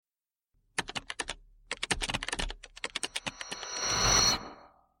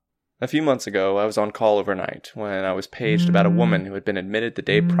A few months ago, I was on call overnight when I was paged about a woman who had been admitted the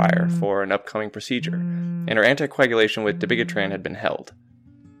day prior for an upcoming procedure, and her anticoagulation with dabigatran had been held.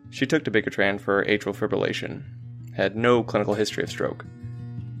 She took dabigatran for atrial fibrillation, had no clinical history of stroke.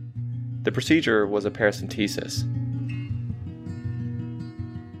 The procedure was a paracentesis.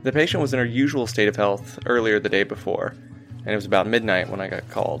 The patient was in her usual state of health earlier the day before, and it was about midnight when I got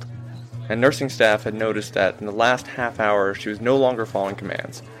called. And nursing staff had noticed that in the last half hour she was no longer following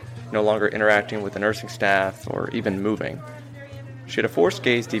commands, no longer interacting with the nursing staff or even moving. She had a forced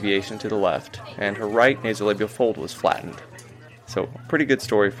gaze deviation to the left, and her right nasolabial fold was flattened. So, a pretty good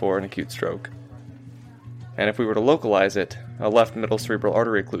story for an acute stroke. And if we were to localize it, a left middle cerebral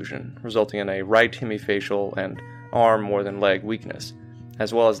artery occlusion, resulting in a right hemifacial and arm more than leg weakness,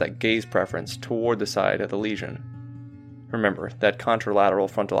 as well as that gaze preference toward the side of the lesion. Remember, that contralateral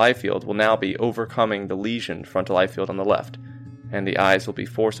frontal eye field will now be overcoming the lesioned frontal eye field on the left, and the eyes will be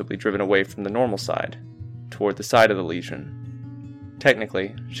forcibly driven away from the normal side, toward the side of the lesion.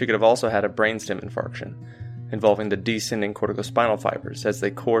 Technically, she could have also had a brainstem infarction, involving the descending corticospinal fibers as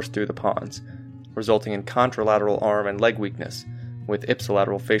they course through the pons, resulting in contralateral arm and leg weakness, with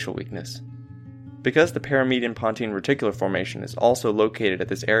ipsilateral facial weakness. Because the paramedian pontine reticular formation is also located at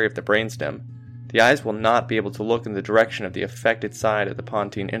this area of the brainstem, the eyes will not be able to look in the direction of the affected side of the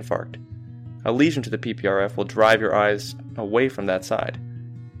pontine infarct. A lesion to the PPRF will drive your eyes away from that side.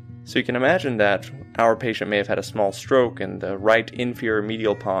 So you can imagine that our patient may have had a small stroke in the right inferior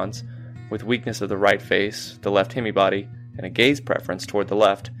medial pons, with weakness of the right face, the left hemibody, and a gaze preference toward the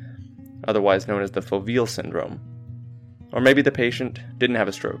left, otherwise known as the foveal syndrome. Or maybe the patient didn't have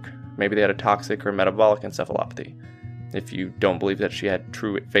a stroke. Maybe they had a toxic or metabolic encephalopathy, if you don't believe that she had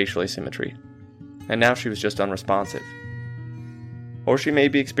true facial asymmetry. And now she was just unresponsive. Or she may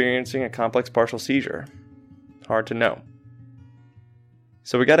be experiencing a complex partial seizure. Hard to know.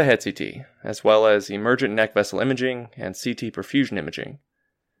 So we got a head CT, as well as emergent neck vessel imaging and CT perfusion imaging.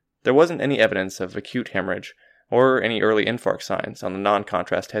 There wasn't any evidence of acute hemorrhage or any early infarct signs on the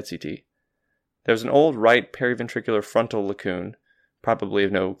non-contrast head CT. There was an old right periventricular frontal lacune, probably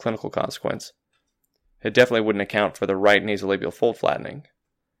of no clinical consequence. It definitely wouldn't account for the right nasolabial fold flattening.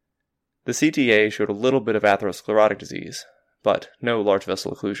 The CTA showed a little bit of atherosclerotic disease, but no large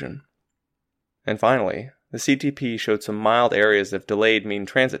vessel occlusion. And finally, the CTP showed some mild areas of delayed mean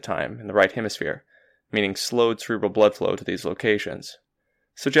transit time in the right hemisphere, meaning slowed cerebral blood flow to these locations.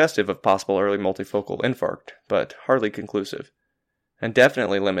 Suggestive of possible early multifocal infarct, but hardly conclusive, and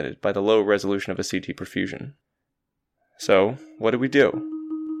definitely limited by the low resolution of a CT perfusion. So, what did we do?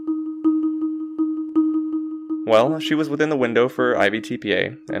 Well, she was within the window for IV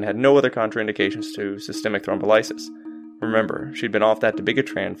TPA and had no other contraindications to systemic thrombolysis. Remember, she'd been off that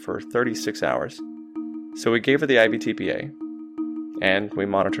dabigatran for 36 hours. So we gave her the IV TPA, and we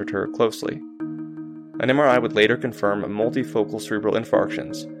monitored her closely. An MRI would later confirm multifocal cerebral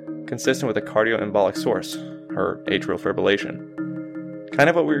infarctions, consistent with a cardioembolic source, her atrial fibrillation. Kind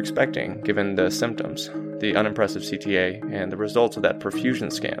of what we were expecting, given the symptoms, the unimpressive CTA, and the results of that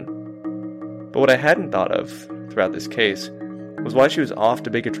perfusion scan. But what I hadn't thought of throughout this case was why she was off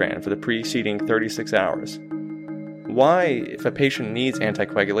dabigatran for the preceding 36 hours. Why, if a patient needs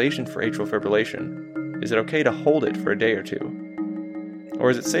anticoagulation for atrial fibrillation, is it okay to hold it for a day or two? Or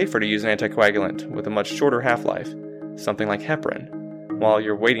is it safer to use an anticoagulant with a much shorter half-life, something like heparin, while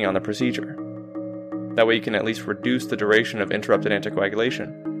you're waiting on the procedure? That way you can at least reduce the duration of interrupted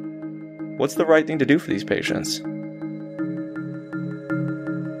anticoagulation. What's the right thing to do for these patients?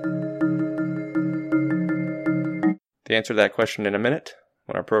 The answer to that question in a minute,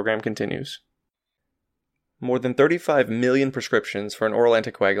 when our program continues. More than 35 million prescriptions for an oral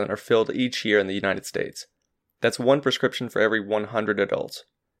anticoagulant are filled each year in the United States. That's one prescription for every 100 adults.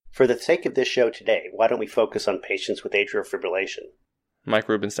 For the sake of this show today, why don't we focus on patients with atrial fibrillation? Mike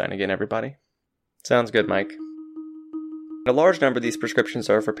Rubenstein again, everybody. Sounds good, Mike. A large number of these prescriptions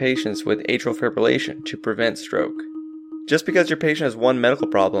are for patients with atrial fibrillation to prevent stroke. Just because your patient has one medical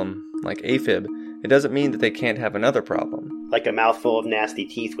problem, like AFib, it doesn't mean that they can't have another problem. Like a mouthful of nasty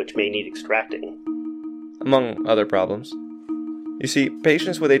teeth which may need extracting. Among other problems. You see,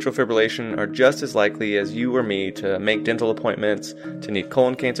 patients with atrial fibrillation are just as likely as you or me to make dental appointments, to need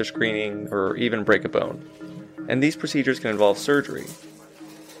colon cancer screening, or even break a bone. And these procedures can involve surgery.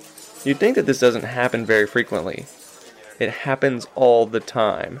 You'd think that this doesn't happen very frequently. It happens all the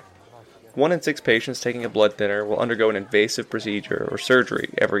time. 1 in 6 patients taking a blood thinner will undergo an invasive procedure or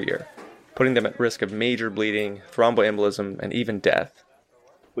surgery every year, putting them at risk of major bleeding, thromboembolism, and even death.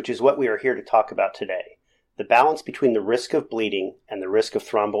 Which is what we are here to talk about today. The balance between the risk of bleeding and the risk of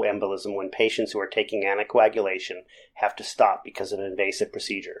thromboembolism when patients who are taking anticoagulation have to stop because of an invasive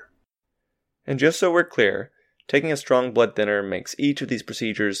procedure. And just so we're clear, taking a strong blood thinner makes each of these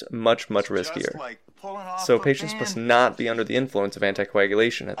procedures much riskier. So patients must not be under the influence of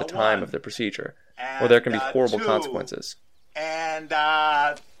anticoagulation at the time of the procedure, or there can be horrible consequences. And,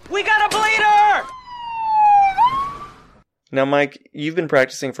 we got a bleeder! Now, Mike, you've been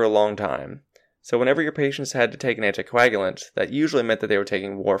practicing for a long time, so whenever your patients had to take an anticoagulant, that usually meant that they were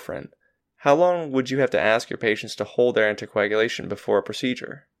taking warfarin. How long would you have to ask your patients to hold their anticoagulation before a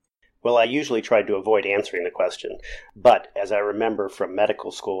procedure? Well, I usually tried to avoid answering the question, but as I remember from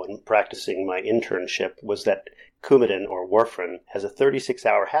medical school and practicing my internship was that Coumadin or warfarin has a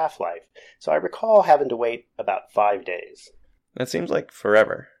 36-hour half-life, so I recall having to wait about 5 days. That seems like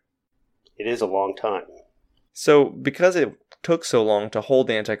forever. It is a long time. So, because it took so long to hold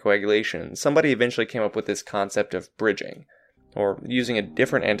the anticoagulation, somebody eventually came up with this concept of bridging, or using a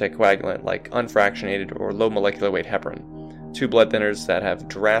different anticoagulant like unfractionated or low molecular weight heparin, two blood thinners that have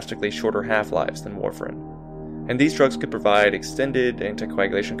drastically shorter half-lives than warfarin. And these drugs could provide extended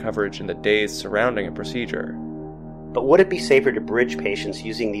anticoagulation coverage in the days surrounding a procedure. But would it be safer to bridge patients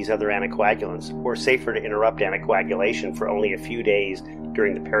using these other anticoagulants, or safer to interrupt anticoagulation for only a few days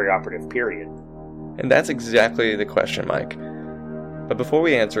during the perioperative period? And that's exactly the question, Mike. But before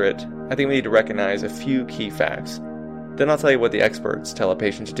we answer it, I think we need to recognize a few key facts. Then I'll tell you what the experts tell a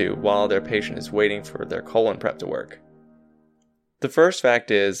patient to do while their patient is waiting for their colon prep to work. The first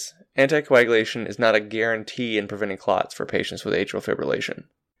fact is, anticoagulation is not a guarantee in preventing clots for patients with atrial fibrillation.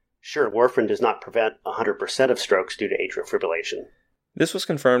 Sure, warfarin does not prevent 100% of strokes due to atrial fibrillation. This was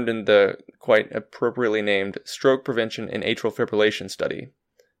confirmed in the quite appropriately named Stroke Prevention in Atrial Fibrillation study.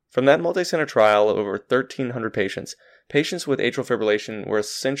 From that multi-center trial of over 1,300 patients, patients with atrial fibrillation were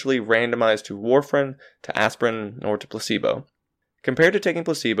essentially randomized to warfarin, to aspirin, or to placebo. Compared to taking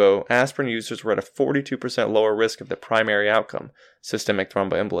placebo, aspirin users were at a 42% lower risk of the primary outcome, systemic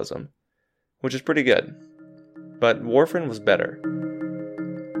thromboembolism, which is pretty good. But warfarin was better.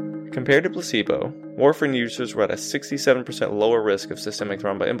 Compared to placebo, warfarin users were at a 67% lower risk of systemic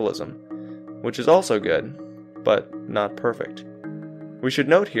thromboembolism, which is also good, but not perfect. We should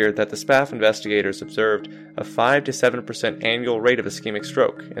note here that the SPAF investigators observed a 5 to 7% annual rate of ischemic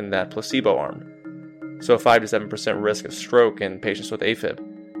stroke in that placebo arm, so a 5 to 7% risk of stroke in patients with AFib,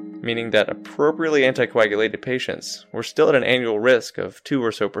 meaning that appropriately anticoagulated patients were still at an annual risk of 2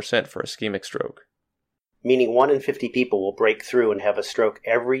 or so percent for ischemic stroke. Meaning 1 in 50 people will break through and have a stroke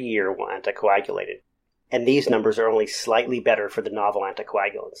every year while anticoagulated. And these numbers are only slightly better for the novel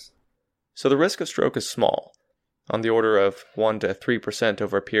anticoagulants. So the risk of stroke is small, on the order of 1 to 3%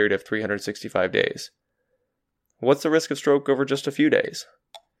 over a period of 365 days. What's the risk of stroke over just a few days?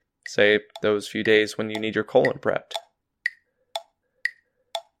 Say, those few days when you need your colon prepped.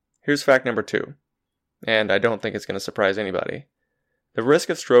 Here's fact number 2, and I don't think it's going to surprise anybody. The risk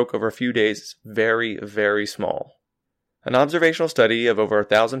of stroke over a few days is very small. An observational study of over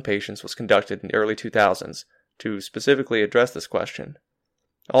 1,000 patients was conducted in the early 2000s to specifically address this question.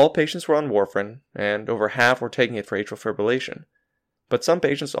 All patients were on warfarin, and over half were taking it for atrial fibrillation. But some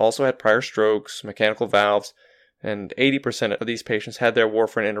patients also had prior strokes, mechanical valves, and 80% of these patients had their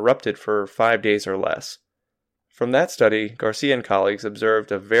warfarin interrupted for 5 days or less. From that study, Garcia and colleagues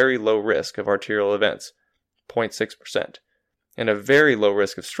observed a very low risk of arterial events, 0.6%, and a very low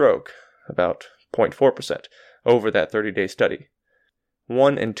risk of stroke, about 0.4%, over that 30-day study.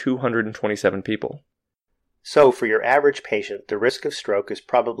 1 in 227 people. So, for your average patient, the risk of stroke is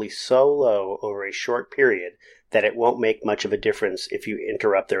probably so low over a short period that it won't make much of a difference if you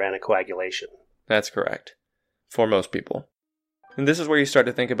interrupt their anticoagulation. That's correct. For most people. And this is where you start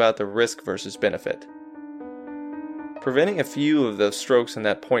to think about the risk versus benefit. Preventing a few of those strokes in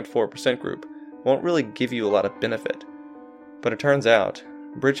that 0.4% group won't really give you a lot of benefit. But it turns out,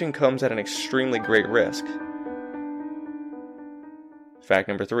 bridging comes at an extremely great risk. Fact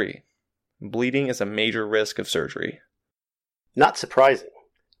number 3. Bleeding is a major risk of surgery. Not surprising,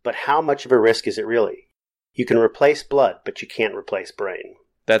 but how much of a risk is it really? You can replace blood, but you can't replace brain.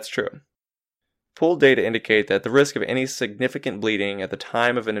 That's true. Pooled data indicate that the risk of any significant bleeding at the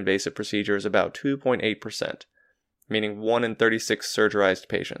time of an invasive procedure is about 2.8%, meaning 1 in 36 surgerized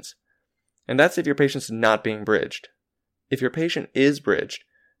patients. And that's if your patient's not being bridged. If your patient is bridged,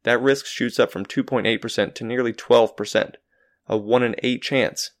 that risk shoots up from 2.8% to nearly 12%, a 1 in 8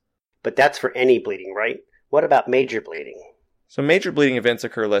 chance. But that's for any bleeding, right? What about major bleeding? So major bleeding events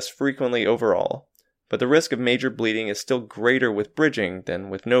occur less frequently overall, but the risk of major bleeding is still greater with bridging than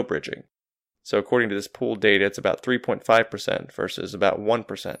with no bridging. So according to this pooled data, it's about 3.5% versus about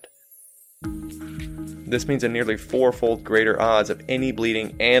 1%. This means a nearly 4-fold greater odds of any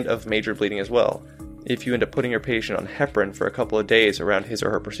bleeding and of major bleeding as well, if you end up putting your patient on heparin for a couple of days around his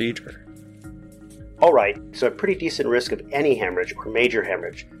or her procedure. Alright, so a pretty decent risk of any hemorrhage or major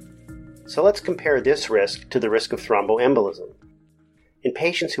hemorrhage. So let's compare this risk to the risk of thromboembolism. In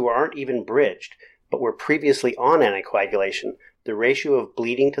patients who aren't even bridged, but were previously on anticoagulation, the ratio of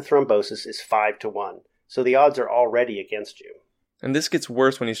bleeding to thrombosis is 5-1, so the odds are already against you. And this gets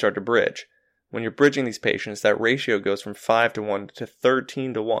worse when you start to bridge. When you're bridging these patients, that ratio goes from 5-1 to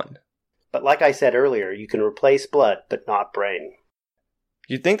 13-1. But like I said earlier, you can replace blood, but not brain.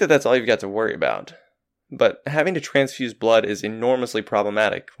 You'd think that that's all you've got to worry about. But having to transfuse blood is enormously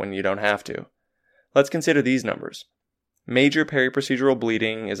problematic when you don't have to. Let's consider these numbers. Major periprocedural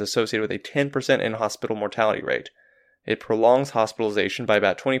bleeding is associated with a 10% in-hospital mortality rate. It prolongs hospitalization by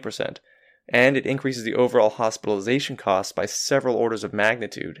about 20%, and it increases the overall hospitalization costs by several orders of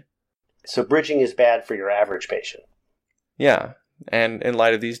magnitude. So bridging is bad for your average patient. Yeah, and in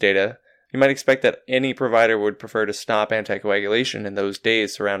light of these data, you might expect that any provider would prefer to stop anticoagulation in those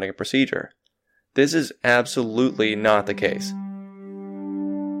days surrounding a procedure. This is absolutely not the case.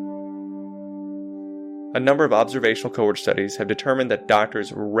 A number of observational cohort studies have determined that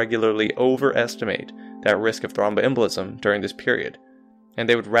doctors regularly overestimate that risk of thromboembolism during this period, and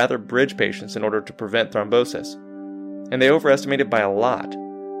they would rather bridge patients in order to prevent thrombosis. And they overestimate it by a lot,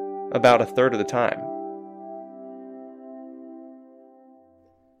 about a third of the time.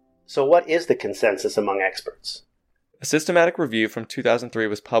 So what is the consensus among experts? A systematic review from 2003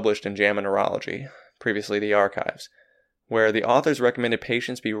 was published in JAMA Neurology, previously the Archives, where the authors recommended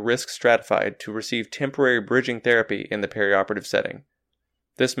patients be risk stratified to receive temporary bridging therapy in the perioperative setting.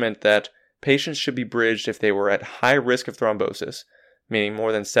 This meant that patients should be bridged if they were at high risk of thrombosis, meaning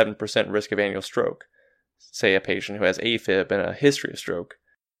more than 7% risk of annual stroke, say a patient who has AFib and a history of stroke.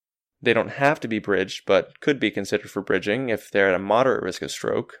 They don't have to be bridged, but could be considered for bridging if they're at a moderate risk of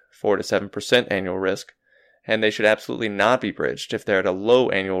stroke, 4 to 7% annual risk, and they should absolutely not be bridged if they're at a low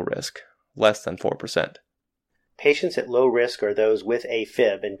annual risk, less than 4%. Patients at low risk are those with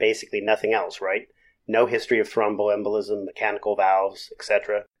AFib and basically nothing else, right? No history of thromboembolism, mechanical valves,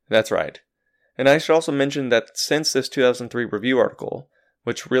 etc. That's right. And I should also mention that since this 2003 review article,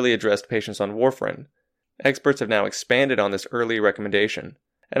 which really addressed patients on warfarin, experts have now expanded on this early recommendation.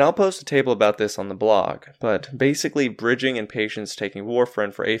 And I'll post a table about this on the blog, but basically bridging in patients taking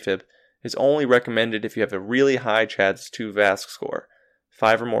warfarin for AFib is only recommended if you have a really high CHADS-2 VASC score,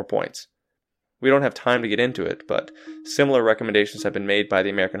 5 or more points. We don't have time to get into it, but similar recommendations have been made by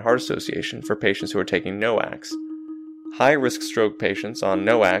the American Heart Association for patients who are taking NOACs. High-risk stroke patients on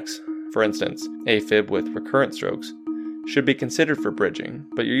NOACs, for instance, AFib with recurrent strokes, should be considered for bridging,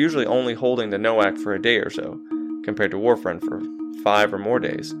 but you're usually only holding the NOAC for a day or so, compared to warfarin for 5 or more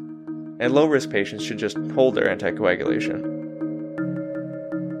days. And low-risk patients should just hold their anticoagulation.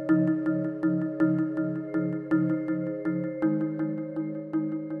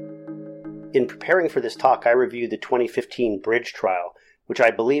 In preparing for this talk, I reviewed the 2015 Bridge trial, which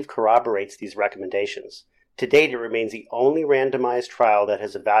I believe corroborates these recommendations. To date, it remains the only randomized trial that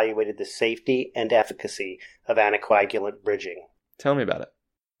has evaluated the safety and efficacy of anticoagulant bridging. Tell me about it.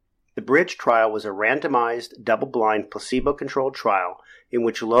 The Bridge trial was a randomized, double-blind, placebo-controlled trial in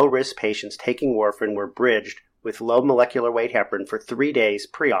which low-risk patients taking warfarin were bridged with low molecular weight heparin for 3 days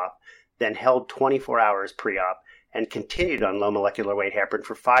pre-op, then held 24 hours pre-op, and continued on low molecular weight heparin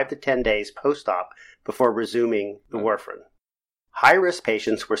for 5 to 10 days post-op before resuming the warfarin. High-risk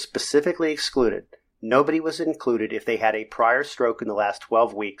patients were specifically excluded. Nobody was included if they had a prior stroke in the last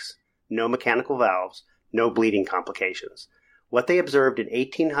 12 weeks, no mechanical valves, no bleeding complications. What they observed in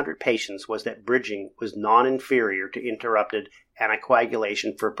 1,800 patients was that bridging was non-inferior to interrupted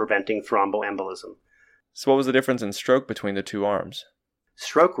anticoagulation for preventing thromboembolism. So what was the difference in stroke between the two arms?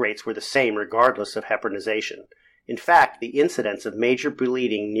 Stroke rates were the same regardless of heparinization. In fact, the incidence of major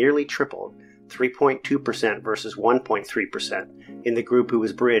bleeding nearly tripled, 3.2% versus 1.3% in the group who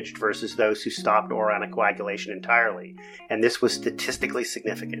was bridged versus those who stopped oral anticoagulation entirely, and this was statistically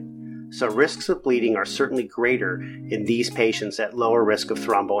significant. So risks of bleeding are certainly greater in these patients at lower risk of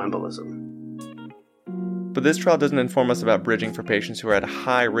thromboembolism. But this trial doesn't inform us about bridging for patients who are at a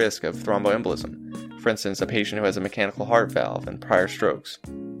high risk of thromboembolism. For instance, a patient who has a mechanical heart valve and prior strokes.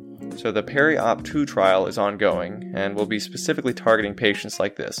 So the PERI-OP2 trial is ongoing and will be specifically targeting patients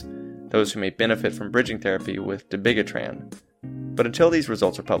like this, those who may benefit from bridging therapy with dabigatran. But until these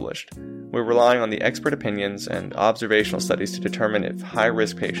results are published, we're relying on the expert opinions and observational studies to determine if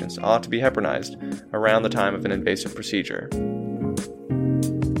high-risk patients ought to be heparinized around the time of an invasive procedure.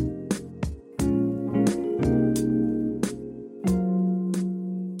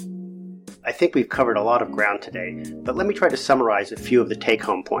 I think we've covered a lot of ground today, but let me try to summarize a few of the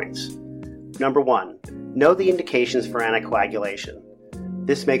take-home points. Number 1, know the indications for anticoagulation.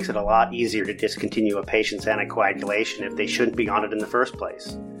 This makes it a lot easier to discontinue a patient's anticoagulation if they shouldn't be on it in the first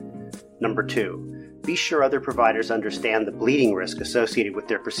place. Number 2, be sure other providers understand the bleeding risk associated with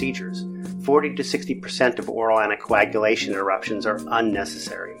their procedures. 40 to 60% of oral anticoagulation interruptions are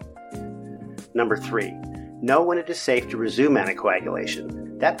unnecessary. Number 3, know when it is safe to resume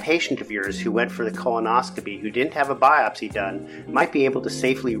anticoagulation. That patient of yours who went for the colonoscopy who didn't have a biopsy done might be able to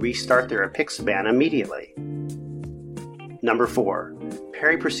safely restart their apixaban immediately. Number 4,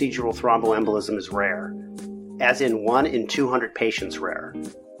 periprocedural thromboembolism is rare, as in 1 in 200 patients rare.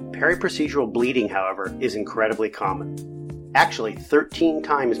 Periprocedural bleeding, however, is incredibly common. Actually, 13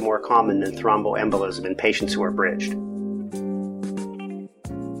 times more common than thromboembolism in patients who are bridged.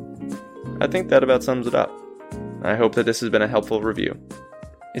 I think that about sums it up. I hope that this has been a helpful review.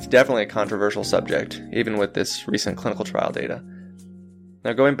 It's definitely a controversial subject, even with this recent clinical trial data.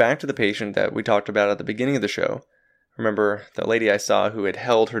 Now, going back to the patient that we talked about at the beginning of the show, remember the lady I saw who had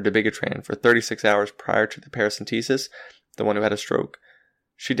held her dabigatran for 36 hours prior to the paracentesis, the one who had a stroke?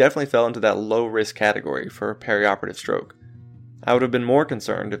 She definitely fell into that low-risk category for perioperative stroke. I would have been more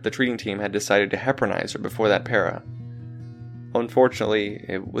concerned if the treating team had decided to heparinize her before that para. Unfortunately,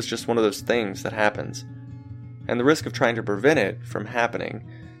 it was just one of those things that happens. And the risk of trying to prevent it from happening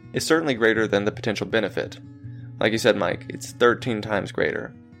is certainly greater than the potential benefit. Like you said, Mike, it's 13 times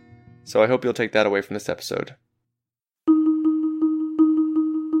greater. So I hope you'll take that away from this episode.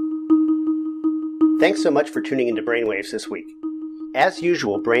 Thanks so much for tuning into BrainWaves this week. As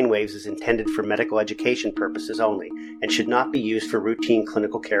usual, BrainWaves is intended for medical education purposes only and should not be used for routine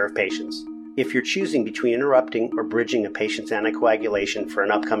clinical care of patients. If you're choosing between interrupting or bridging a patient's anticoagulation for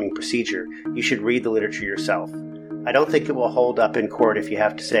an upcoming procedure, you should read the literature yourself. I don't think it will hold up in court if you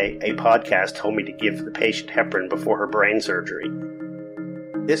have to say, a podcast told me to give the patient heparin before her brain surgery.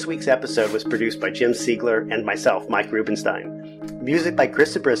 This week's episode was produced by Jim Siegler and myself, Mike Rubenstein. Music by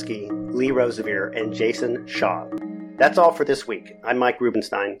Chris Zabriskie, Lee Rosevere, and Jason Shaw. That's all for this week. I'm Mike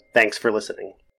Rubenstein. Thanks for listening.